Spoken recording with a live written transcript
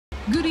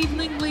Good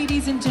evening,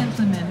 ladies and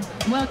gentlemen.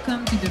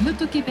 Welcome to the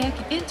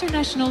L'Auto-Québec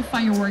International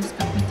Fireworks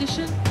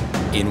Competition.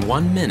 In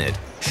 1 minute,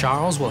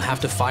 Charles will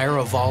have to fire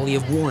a volley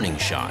of warning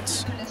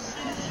shots.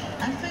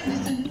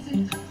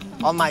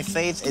 All my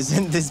faith is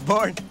in this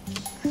board.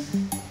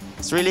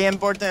 It's really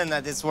important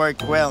that it's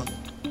worked well.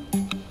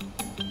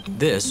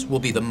 This will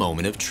be the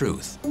moment of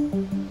truth.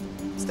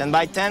 Stand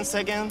by 10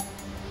 seconds.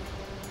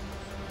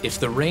 If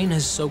the rain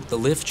has soaked the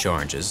lift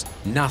charges,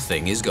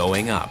 nothing is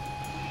going up.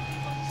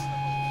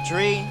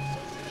 3,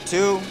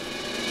 2,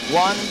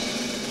 1,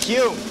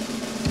 cue.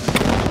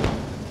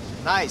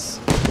 Nice.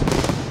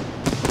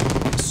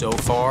 So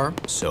far,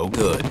 so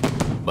good.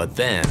 But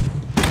then,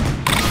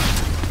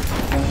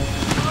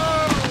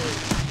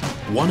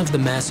 one of the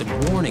massive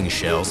warning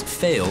shells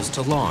fails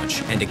to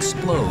launch and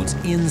explodes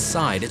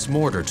inside its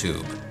mortar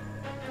tube.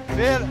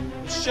 Phil,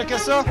 checker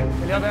ça.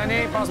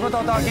 Passe-moi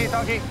ton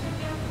tanky.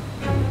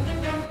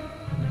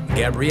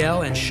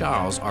 Gabrielle and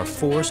Charles are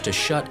forced to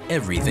shut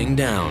everything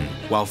down,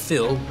 while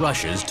Phil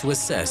rushes to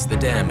assess the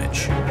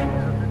damage.